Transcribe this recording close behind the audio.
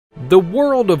The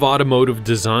world of automotive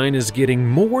design is getting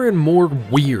more and more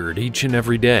weird each and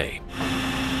every day.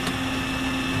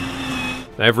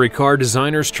 Every car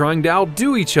designer's trying to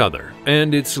outdo each other,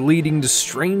 and it's leading to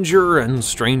stranger and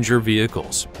stranger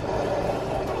vehicles.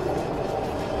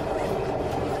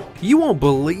 You won't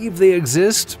believe they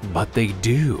exist, but they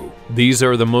do. These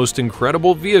are the most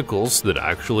incredible vehicles that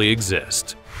actually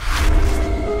exist.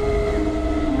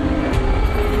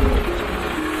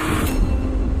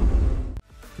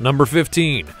 Number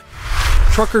 15.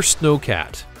 Trucker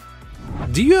Snowcat.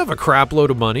 Do you have a crap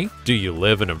load of money? Do you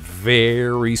live in a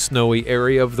very snowy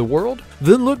area of the world?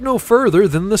 Then look no further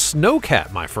than the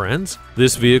Snowcat, my friends.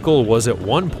 This vehicle was at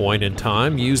one point in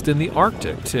time used in the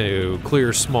Arctic to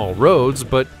clear small roads,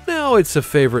 but now it's a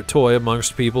favorite toy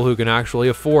amongst people who can actually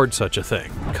afford such a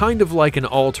thing. Kind of like an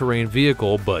all-terrain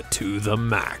vehicle, but to the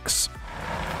max.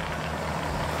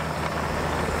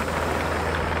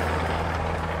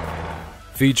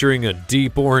 Featuring a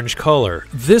deep orange color,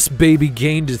 this baby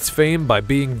gained its fame by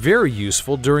being very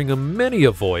useful during many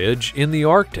a voyage in the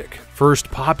Arctic.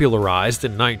 First popularized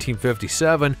in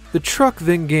 1957, the truck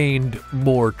then gained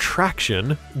more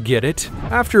traction, get it?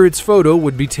 After its photo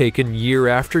would be taken year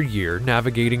after year,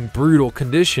 navigating brutal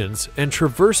conditions and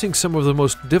traversing some of the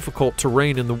most difficult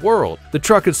terrain in the world. The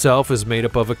truck itself is made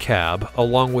up of a cab,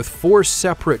 along with 4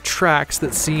 separate tracks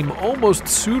that seem almost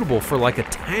suitable for like a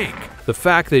tank. The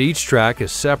fact that each track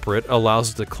is separate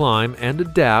allows it to climb and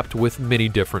adapt with many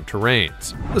different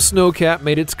terrains. The Snowcat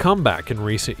made its comeback in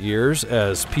recent years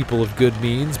as people of good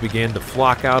means began to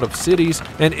flock out of cities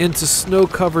and into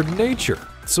snow-covered nature.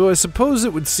 So I suppose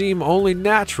it would seem only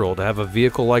natural to have a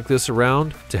vehicle like this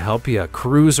around to help you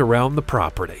cruise around the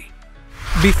property.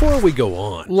 Before we go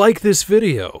on, like this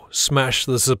video, smash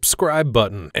the subscribe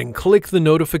button, and click the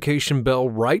notification bell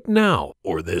right now,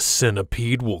 or this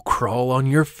centipede will crawl on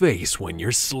your face when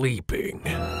you're sleeping.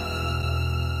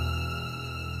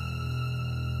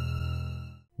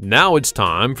 Now it's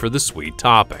time for the sweet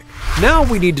topic. Now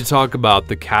we need to talk about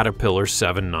the Caterpillar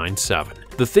 797.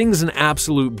 The thing's an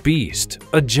absolute beast,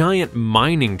 a giant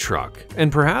mining truck,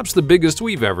 and perhaps the biggest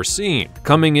we've ever seen.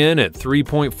 Coming in at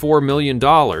 $3.4 million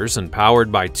and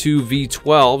powered by 2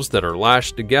 V12s that are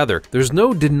lashed together, there's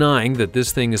no denying that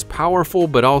this thing is powerful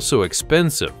but also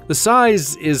expensive. The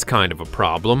size is kind of a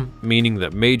problem, meaning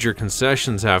that major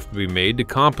concessions have to be made to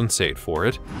compensate for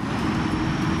it.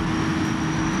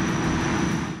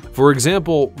 For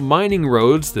example, mining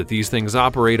roads that these things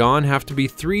operate on have to be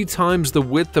 3 times the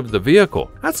width of the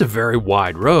vehicle. That's a very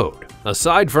wide road.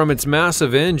 Aside from its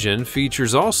massive engine,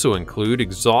 features also include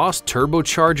exhaust,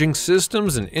 turbocharging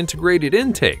systems, and integrated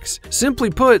intakes. Simply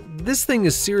put, this thing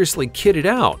is seriously kitted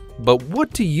out. But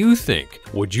what do you think?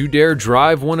 Would you dare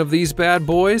drive one of these bad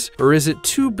boys? Or is it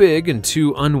too big and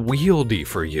too unwieldy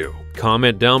for you?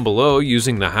 Comment down below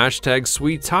using the hashtag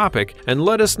 #SweetTopic and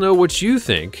let us know what you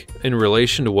think in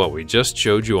relation to what we just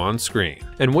showed you on screen.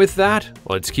 And with that,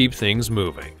 let's keep things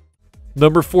moving.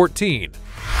 Number 14.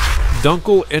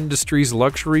 Dunkel Industries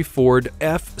luxury Ford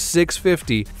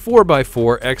F650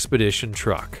 4x4 Expedition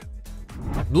truck.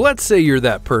 Let's say you're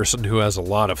that person who has a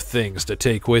lot of things to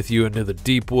take with you into the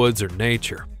deep woods or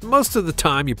nature. Most of the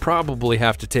time, you probably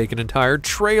have to take an entire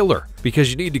trailer because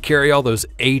you need to carry all those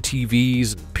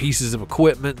ATVs and pieces of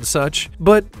equipment and such.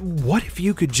 But what if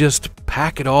you could just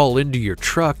pack it all into your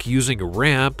truck using a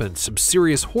ramp and some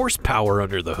serious horsepower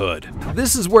under the hood?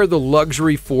 This is where the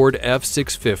luxury Ford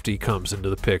F650 comes into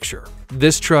the picture.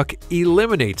 This truck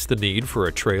eliminates the need for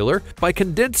a trailer by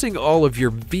condensing all of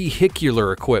your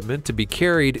vehicular equipment to be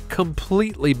carried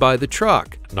completely by the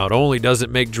truck. Not only does it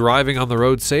make driving on the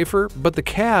road safer, but the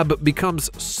cab becomes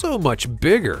so much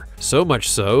bigger. So much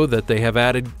so that they have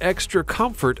added extra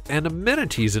comfort and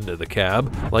amenities into the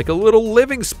cab, like a little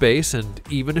living space and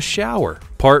even a shower.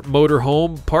 Part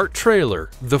motorhome, part trailer,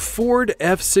 the Ford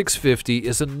F650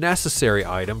 is a necessary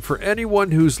item for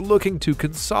anyone who's looking to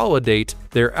consolidate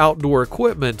their outdoor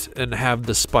equipment and have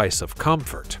the spice of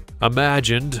comfort.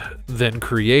 Imagined, then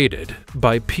created,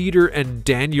 by Peter and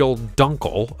Daniel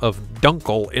Dunkel of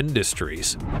Dunkel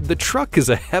Industries, the truck is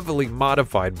a heavily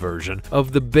modified version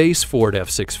of the base Ford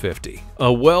F650.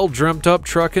 A well-dreamt-up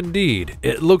truck indeed.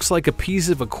 It looks like a piece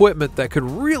of equipment that could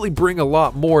really bring a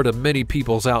lot more to many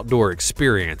people's outdoor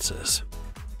experiences.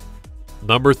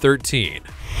 Number 13.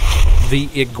 The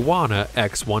Iguana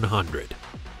X100.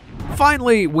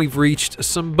 Finally, we've reached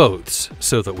some boats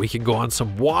so that we can go on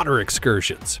some water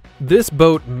excursions. This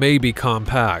boat may be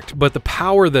compact, but the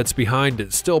power that's behind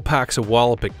it still packs a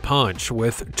walloping punch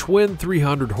with twin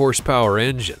 300 horsepower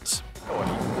engines.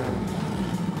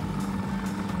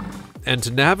 And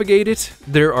to navigate it,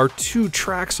 there are 2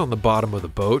 tracks on the bottom of the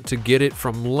boat to get it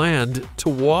from land to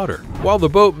water. While the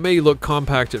boat may look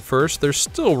compact at first, there's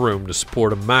still room to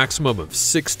support a maximum of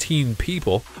 16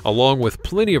 people, along with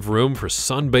plenty of room for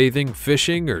sunbathing,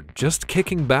 fishing, or just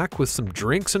kicking back with some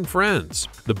drinks and friends.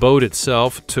 The boat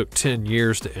itself took 10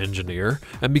 years to engineer,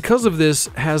 and because of this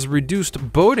has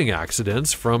reduced boating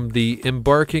accidents from the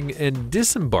embarking and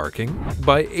disembarking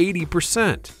by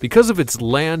 80%. Because of its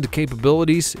land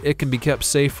capabilities, it can be kept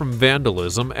safe from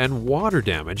vandalism and water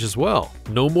damage as well.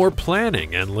 No more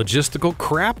planning and logistical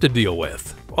crap to deal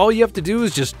with. All you have to do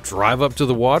is just drive up to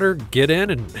the water, get in,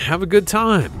 and have a good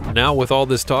time. Now, with all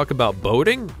this talk about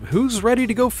boating, who's ready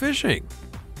to go fishing?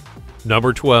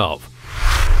 Number 12.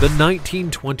 The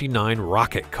 1929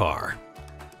 rocket car.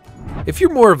 If you're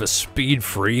more of a speed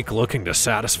freak looking to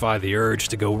satisfy the urge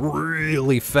to go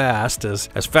really fast, as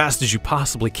fast as you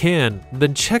possibly can,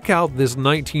 then check out this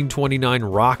 1929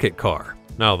 rocket car.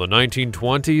 Now, the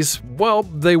 1920s, well,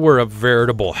 they were a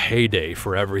veritable heyday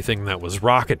for everything that was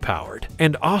rocket-powered,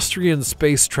 and Austrian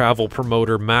space travel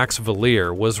promoter Max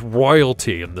Valier was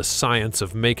royalty in the science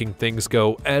of making things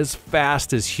go as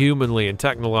fast as humanly and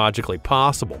technologically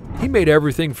possible. He made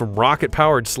everything from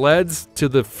rocket-powered sleds to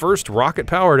the first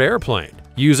rocket-powered airplane.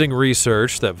 Using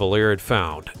research that Valier had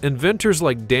found, inventors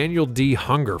like Daniel D.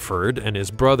 Hungerford and his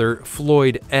brother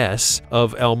Floyd S.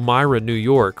 of Elmira, New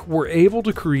York, were able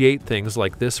to create things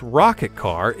like this rocket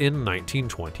car in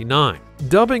 1929.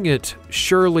 Dubbing it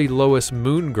Shirley Lois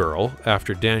Moon Girl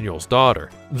after Daniel's daughter,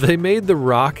 they made the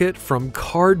rocket from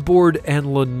cardboard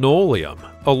and linoleum,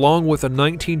 along with a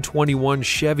 1921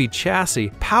 Chevy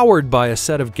chassis powered by a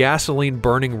set of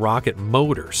gasoline-burning rocket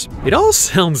motors. It all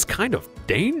sounds kind of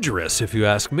dangerous if you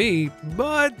ask me,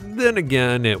 but then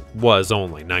again, it was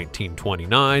only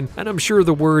 1929, and I'm sure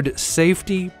the word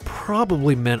safety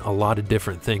probably meant a lot of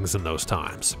different things in those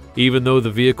times. Even though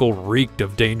the vehicle reeked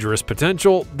of dangerous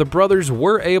potential, the brothers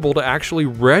were able to actually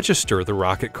register the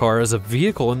rocket car as a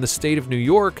vehicle in the state of New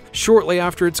York shortly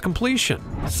after its completion,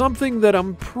 something that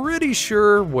I'm pretty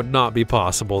sure would not be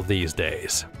possible these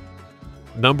days.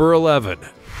 Number 11.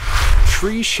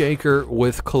 Tree shaker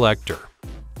with collector.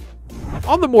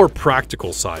 On the more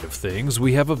practical side of things,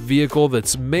 we have a vehicle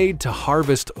that's made to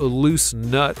harvest loose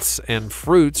nuts and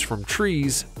fruits from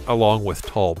trees along with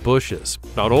tall bushes.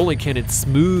 Not only can it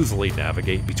smoothly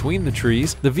navigate between the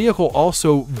trees, the vehicle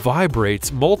also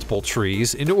vibrates multiple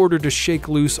trees in order to shake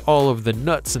loose all of the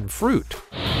nuts and fruit.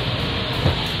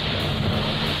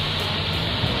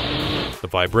 The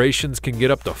vibrations can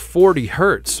get up to 40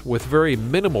 Hertz with very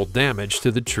minimal damage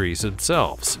to the trees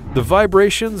themselves. The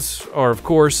vibrations are, of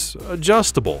course,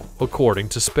 adjustable according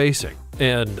to spacing.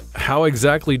 And how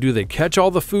exactly do they catch all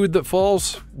the food that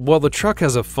falls? Well, the truck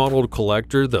has a funneled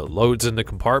collector that loads into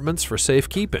compartments for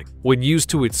safekeeping. When used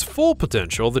to its full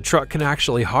potential, the truck can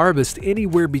actually harvest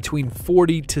anywhere between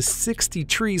 40 to 60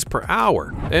 trees per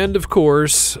hour. And of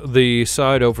course, the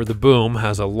side over the boom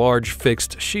has a large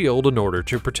fixed shield in order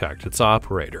to protect its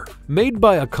operator. Made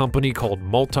by a company called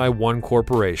Multi-One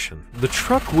Corporation, the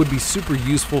truck would be super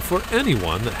useful for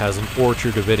anyone that has an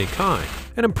orchard of any kind.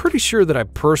 And I'm pretty sure that I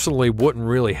personally wouldn't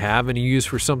really have any use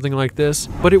for something like this,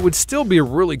 but it would still be a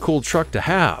really cool truck to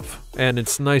have. And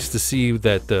it's nice to see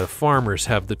that the farmers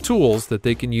have the tools that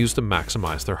they can use to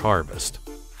maximize their harvest.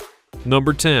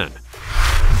 Number 10.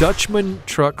 Dutchman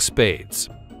truck spades.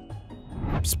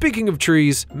 Speaking of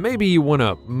trees, maybe you want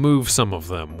to move some of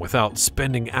them without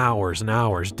spending hours and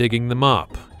hours digging them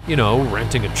up. You know,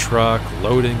 renting a truck,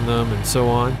 loading them, and so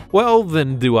on. Well,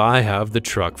 then do I have the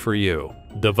truck for you.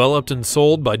 Developed and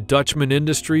sold by Dutchman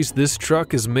Industries, this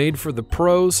truck is made for the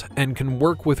pros and can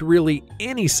work with really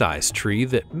any size tree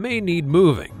that may need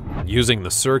moving. Using the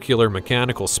circular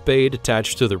mechanical spade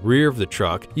attached to the rear of the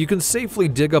truck, you can safely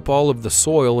dig up all of the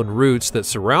soil and roots that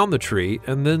surround the tree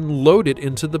and then load it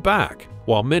into the back.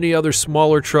 While many other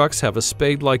smaller trucks have a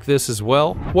spade like this as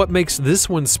well, what makes this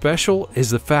one special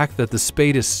is the fact that the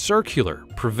spade is circular,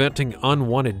 preventing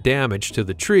unwanted damage to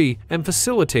the tree and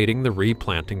facilitating the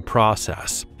replanting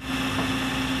process.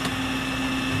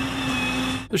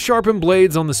 The sharpened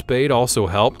blades on the spade also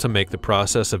help to make the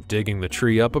process of digging the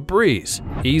tree up a breeze.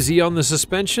 Easy on the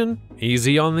suspension,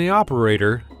 easy on the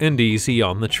operator, and easy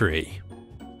on the tree.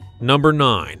 Number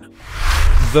 9.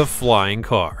 The flying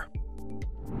car.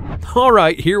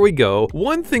 Alright, here we go.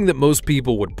 One thing that most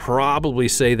people would probably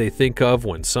say they think of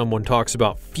when someone talks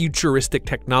about futuristic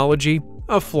technology,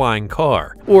 a flying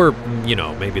car. Or,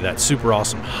 maybe that super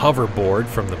awesome hoverboard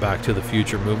from the Back to the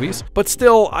Future movies. But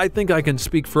still, I think I can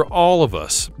speak for all of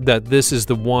us that this is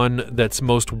the one that's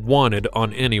most wanted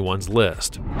on anyone's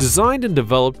list. Designed and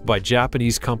developed by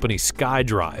Japanese company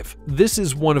SkyDrive, this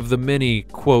is one of the many,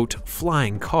 quote,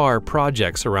 flying car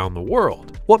projects around the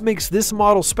world. What makes this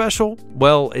model special?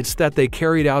 Well, it's that they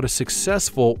carried out a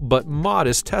successful but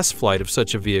modest test flight of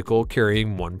such a vehicle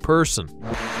carrying one person.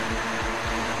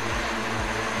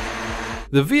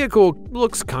 The vehicle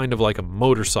looks kind of like a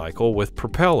motorcycle with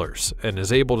propellers and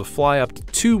is able to fly up to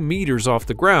 2 meters off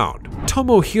the ground.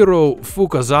 Tomohiro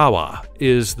Fukazawa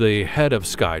is the head of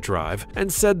SkyDrive and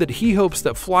said that he hopes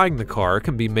that flying the car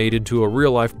can be made into a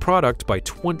real-life product by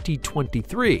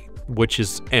 2023. Which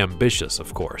is ambitious,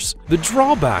 of course. The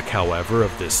drawback, however,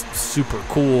 of this super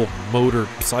cool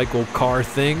motorcycle car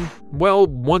thing, well,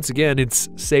 once again, it's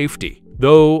safety.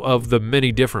 Though of the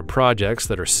many different projects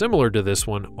that are similar to this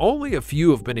one, only a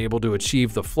few have been able to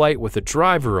achieve the flight with a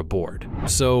driver aboard.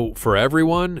 So for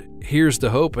everyone, here's to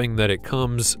hoping that it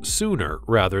comes sooner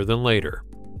rather than later.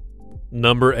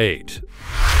 Number 8.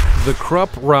 The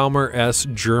Krupp Raumer S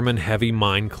German heavy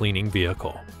mine cleaning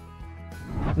vehicle.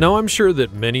 Now, I'm sure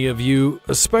that many of you,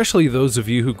 especially those of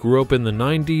you who grew up in the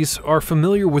 90s, are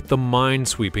familiar with the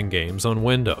mine-sweeping games on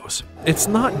Windows. It's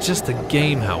not just a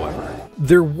game, however.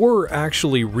 There were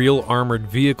actually real armored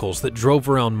vehicles that drove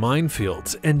around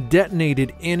minefields and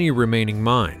detonated any remaining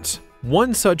mines.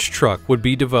 One such truck would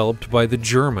be developed by the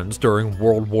Germans during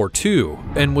World War II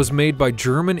and was made by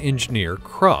German engineer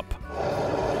Krupp.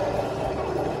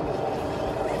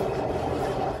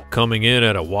 Coming in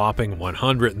at a whopping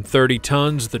 130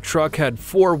 tons, the truck had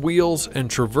 4 wheels and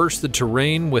traversed the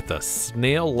terrain with a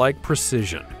snail-like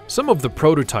precision. Some of the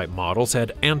prototype models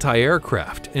had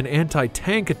anti-aircraft and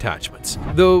anti-tank attachments,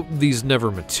 though these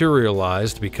never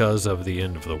materialized because of the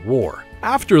end of the war.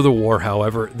 After the war,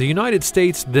 however, the United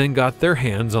States then got their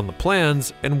hands on the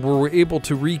plans and were able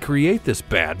to recreate this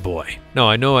bad boy. Now,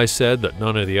 I know I said that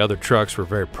none of the other trucks were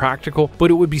very practical, but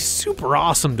it would be super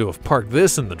awesome to have parked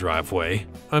this in the driveway.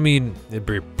 I mean, it'd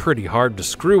be pretty hard to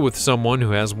screw with someone who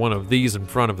has one of these in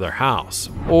front of their house.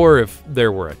 Or if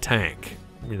there were a tank,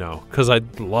 because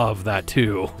I'd love that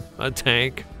too. A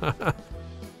tank.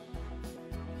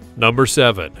 Number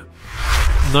 7.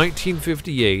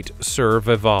 1958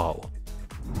 Survival.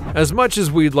 As much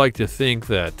as we'd like to think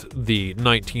that the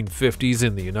 1950s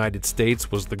in the United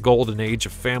States was the golden age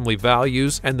of family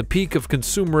values and the peak of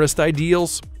consumerist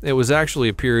ideals, it was actually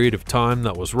a period of time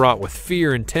that was wrought with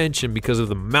fear and tension because of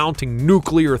the mounting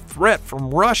nuclear threat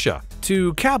from Russia.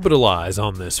 To capitalize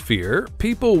on this fear,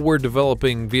 people were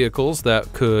developing vehicles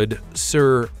that could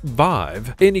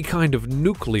survive any kind of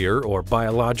nuclear or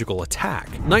biological attack.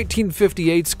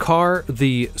 1958's car,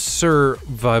 the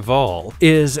Survival,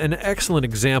 is an excellent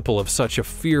example of such a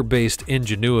fear-based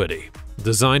ingenuity.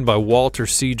 Designed by Walter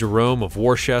C. Jerome of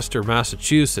Worcester,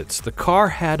 Massachusetts, the car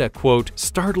had a, quote,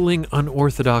 startling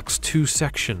unorthodox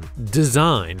 2-section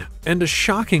design and a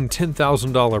shocking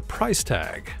 $10,000 price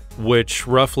tag, which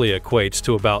roughly equates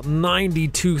to about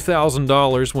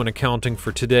 $92,000 when accounting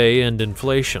for today and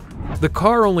inflation. The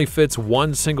car only fits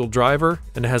one single driver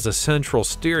and has a central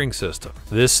steering system.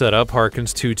 This setup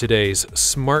harkens to today's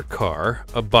smart car,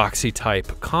 a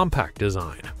boxy-type compact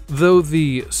design. Though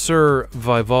the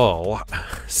Survival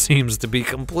seems to be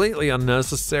completely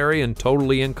unnecessary and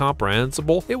totally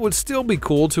incomprehensible, it would still be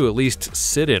cool to at least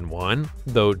sit in one,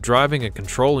 though driving and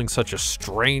controlling such a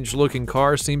strange-looking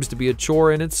car seems to be a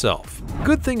chore in itself.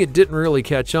 Good thing it didn't really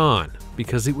catch on,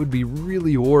 because it would be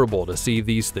really horrible to see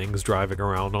these things driving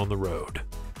around on the road.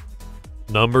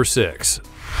 Number 6.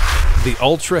 The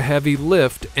Ultra Heavy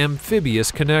Lift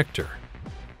Amphibious Connector.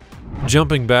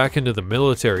 Jumping back into the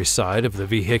military side of the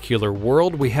vehicular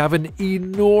world, we have an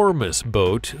enormous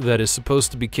boat that is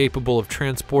supposed to be capable of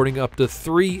transporting up to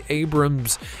 3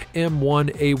 Abrams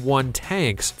M1A1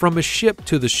 tanks from a ship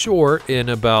to the shore in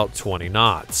about 20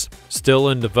 knots. Still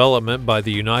in development by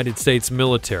the United States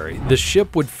military, the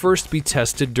ship would first be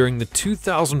tested during the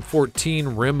 2014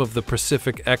 Rim of the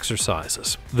Pacific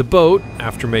exercises. The boat,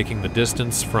 after making the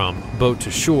distance from boat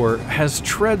to shore, has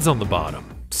treads on the bottom,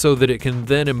 so that it can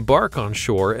then embark on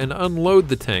shore and unload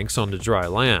the tanks onto dry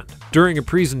land. During a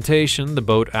presentation, the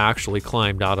boat actually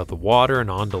climbed out of the water and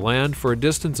onto land for a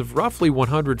distance of roughly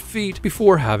 100 feet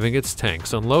before having its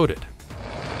tanks unloaded.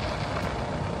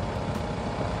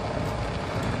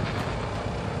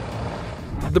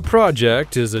 The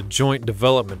project is a joint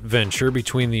development venture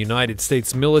between the United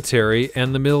States military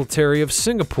and the military of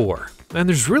Singapore. And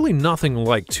there's really nothing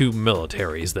like two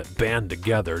militaries that band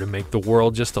together to make the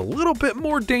world just a little bit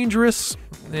more dangerous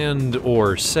and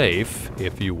or safe,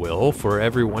 if you will, for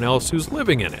everyone else who's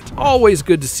living in it. Always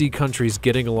good to see countries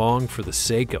getting along for the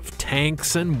sake of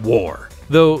tanks and war.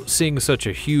 Though seeing such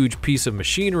a huge piece of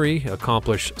machinery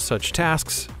accomplish such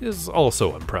tasks is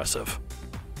also impressive.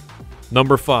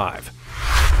 Number 5.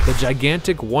 The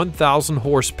gigantic 1,000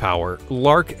 horsepower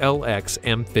Lark LX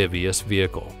amphibious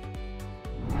vehicle.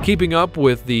 Keeping up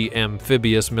with the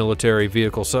amphibious military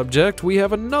vehicle subject, we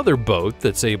have another boat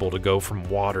that's able to go from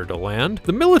water to land.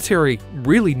 The military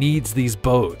really needs these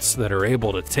boats that are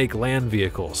able to take land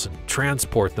vehicles and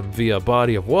transport them via a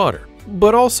body of water,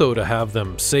 but also to have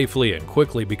them safely and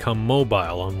quickly become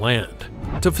mobile on land.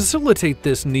 To facilitate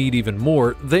this need even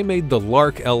more, they made the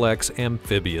Lark LX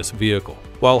amphibious vehicle.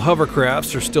 While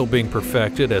hovercrafts are still being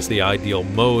perfected as the ideal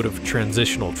mode of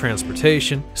transitional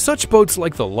transportation, such boats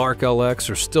like the Lark LX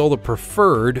are still the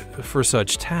preferred for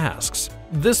such tasks.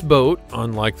 This boat,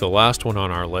 unlike the last one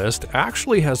on our list,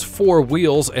 actually has 4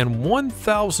 wheels and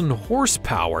 1,000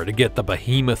 horsepower to get the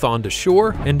behemoth onto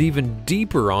shore and even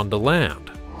deeper onto land.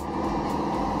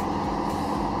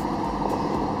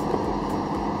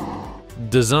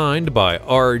 Designed by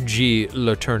R.G.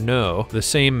 Letourneau, the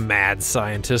same mad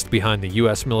scientist behind the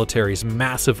U.S. military's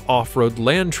massive off-road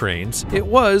land trains, it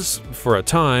was, for a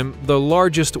time, the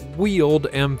largest wheeled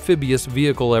amphibious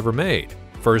vehicle ever made.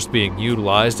 First being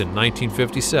utilized in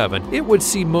 1957, it would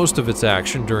see most of its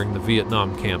action during the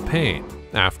Vietnam campaign.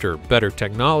 After better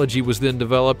technology was then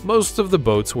developed, most of the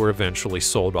boats were eventually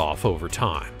sold off over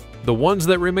time. The ones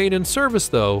that remain in service,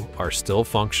 though, are still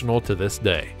functional to this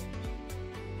day.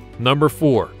 Number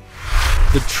 4.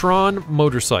 The Tron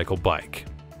motorcycle bike.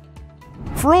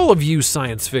 For all of you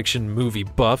science fiction movie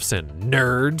buffs and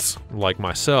nerds like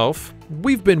myself,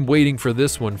 we've been waiting for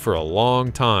this one for a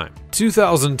long time.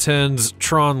 2010's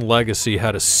Tron Legacy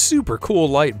had a super cool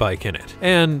light bike in it,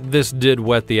 and this did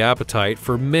whet the appetite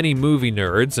for many movie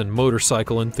nerds and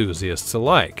motorcycle enthusiasts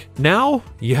alike. Now,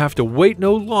 you have to wait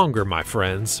no longer, my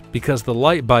friends, because the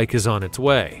light bike is on its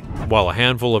way. While a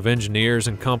handful of engineers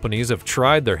and companies have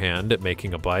tried their hand at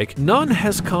making a bike, none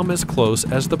has come as close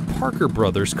as the Parker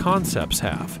Brothers concepts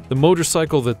have. The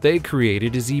motorcycle that they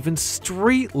created is even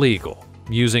street legal.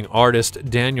 Using artist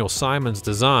Daniel Simon's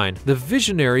design, the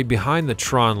visionary behind the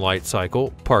Tron light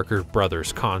cycle, Parker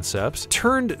Brothers Concepts,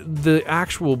 turned the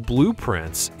actual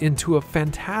blueprints into a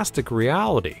fantastic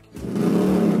reality.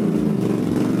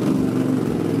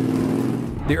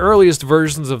 The earliest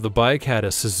versions of the bike had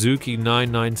a Suzuki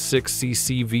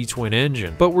 996cc V-twin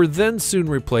engine, but were then soon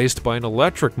replaced by an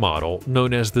electric model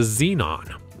known as the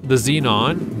Xenon. The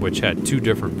Xenon, which had 2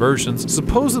 different versions,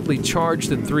 supposedly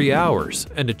charged in 3 hours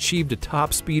and achieved a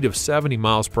top speed of 70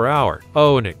 miles per hour.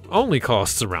 Oh, and it only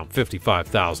costs around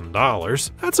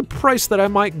 $55,000. That's a price that I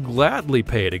might gladly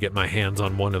pay to get my hands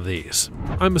on one of these.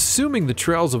 I'm assuming the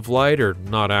trails of light are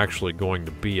not actually going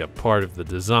to be a part of the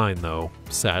design though,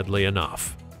 sadly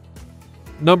enough.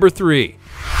 Number 3.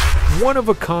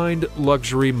 One-of-a-kind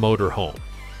luxury motorhome.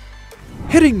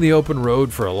 Hitting the open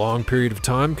road for a long period of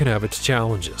time can have its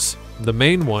challenges. The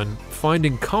main one,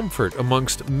 finding comfort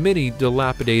amongst many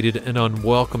dilapidated and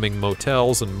unwelcoming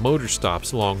motels and motor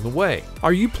stops along the way.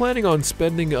 Are you planning on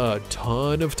spending a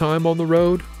ton of time on the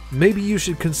road? Maybe you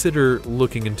should consider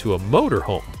looking into a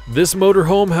motorhome. This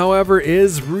motorhome, however,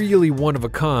 is really one of a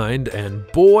kind, and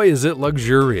boy is it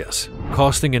luxurious.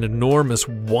 Costing an enormous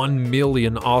 1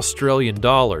 million Australian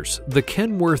dollars, the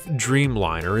Kenworth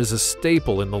Dreamliner is a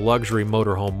staple in the luxury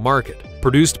motorhome market.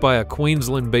 Produced by a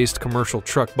Queensland-based commercial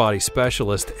truck body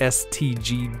specialist,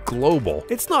 STG Global,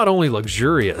 it's not only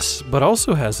luxurious, but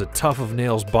also has a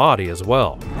tough-of-nails body as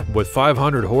well. With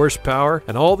 500 horsepower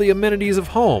and all the amenities of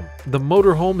home, the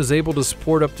motorhome is able to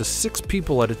support up to 6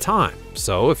 people at a time.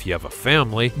 So if you have a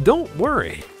family, don't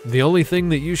worry. The only thing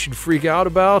that you should freak out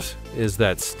about is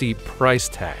that steep price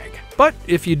tag. But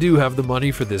if you do have the money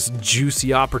for this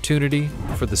juicy opportunity,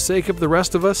 for the sake of the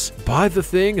rest of us, buy the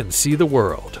thing and see the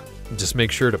world. Just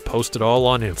make sure to post it all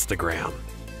on Instagram.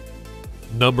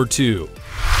 Number 2.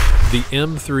 The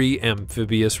M3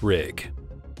 Amphibious Rig.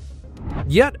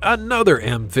 Yet another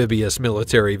amphibious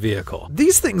military vehicle.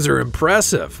 These things are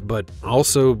impressive, but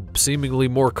also seemingly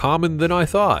more common than I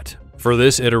thought. For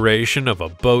this iteration of a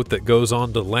boat that goes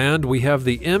on to land, we have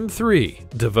the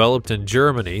M3, developed in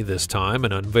Germany this time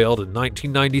and unveiled in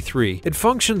 1993. It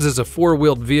functions as a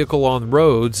 4-wheeled vehicle on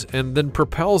roads and then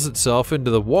propels itself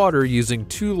into the water using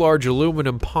 2 large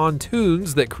aluminum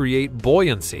pontoons that create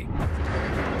buoyancy.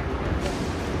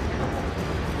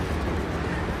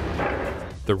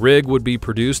 The rig would be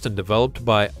produced and developed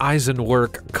by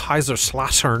Eisenwerk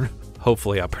Kaiserslautern.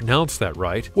 hopefully I pronounced that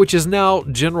right, which is now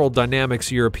General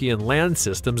Dynamics European Land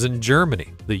Systems in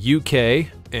Germany. The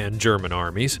UK and German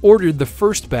armies ordered the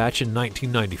first batch in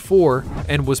 1994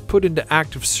 and was put into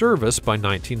active service by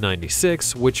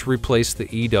 1996, which replaced the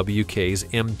EWK's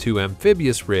M2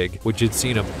 amphibious rig, which had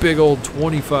seen a big old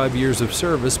 25 years of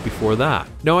service before that.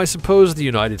 Now, I suppose the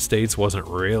United States wasn't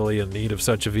really in need of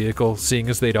such a vehicle, seeing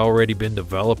as they'd already been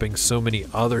developing so many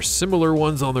other similar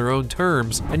ones on their own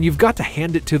terms, and you've got to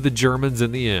hand it to the Germans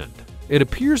in the end. It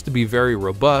appears to be very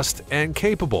robust and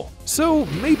capable, so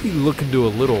maybe look into a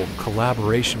little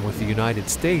collaboration with the United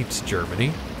States,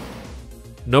 Germany.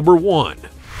 Number 1.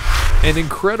 An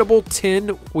incredible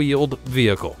 10-wheeled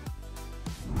vehicle.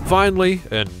 Finally,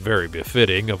 and very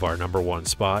befitting of our number 1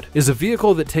 spot, is a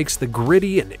vehicle that takes the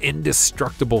gritty and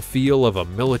indestructible feel of a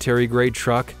military-grade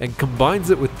truck and combines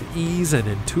it with the ease and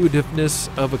intuitiveness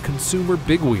of a consumer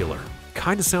big-wheeler.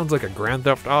 Kinda sounds like a Grand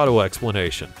Theft Auto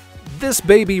explanation. This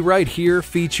baby right here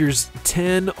features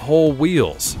 10 whole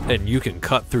wheels, and you can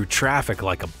cut through traffic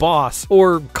like a boss,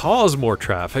 or cause more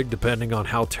traffic depending on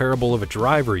how terrible of a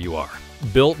driver you are.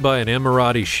 Built by an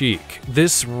Emirati sheik,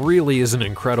 this really is an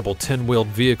incredible 10-wheeled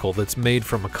vehicle that's made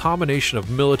from a combination of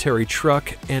military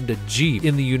truck and a Jeep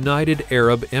in the United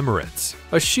Arab Emirates.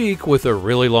 A sheik with a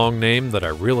really long name that I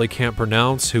really can't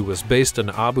pronounce, who was based in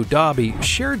Abu Dhabi,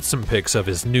 shared some pics of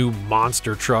his new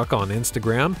monster truck on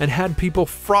Instagram and had people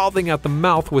frothing at the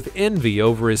mouth with envy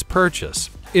over his purchase.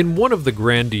 In one of the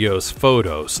grandiose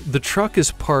photos, the truck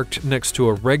is parked next to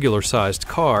a regular-sized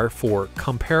car for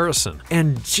comparison,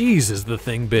 and geez is the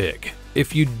thing big.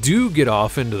 If you do get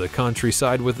off into the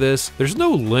countryside with this, there's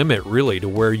no limit really to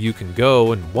where you can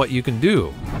go and what you can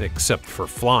do, except for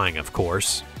flying, of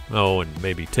course. Oh, and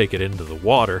maybe take it into the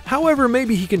water. However,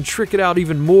 maybe he can trick it out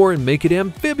even more and make it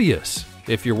amphibious.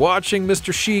 If you're watching,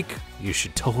 Mr. Sheik, you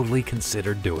should totally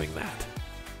consider doing that.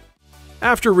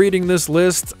 After reading this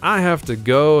list, I have to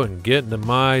go and get into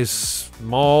my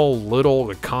small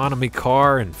little economy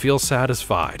car and feel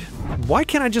satisfied. Why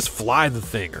can't I just fly the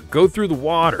thing or go through the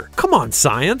water? Come on,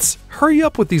 science! Hurry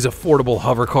up with these affordable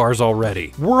hover cars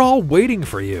already. We're all waiting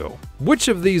for you. Which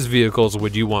of these vehicles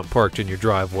would you want parked in your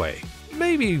driveway?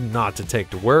 Maybe not to take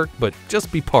to work, but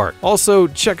just be parked. Also,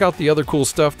 check out the other cool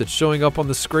stuff that's showing up on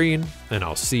the screen, and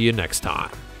I'll see you next time.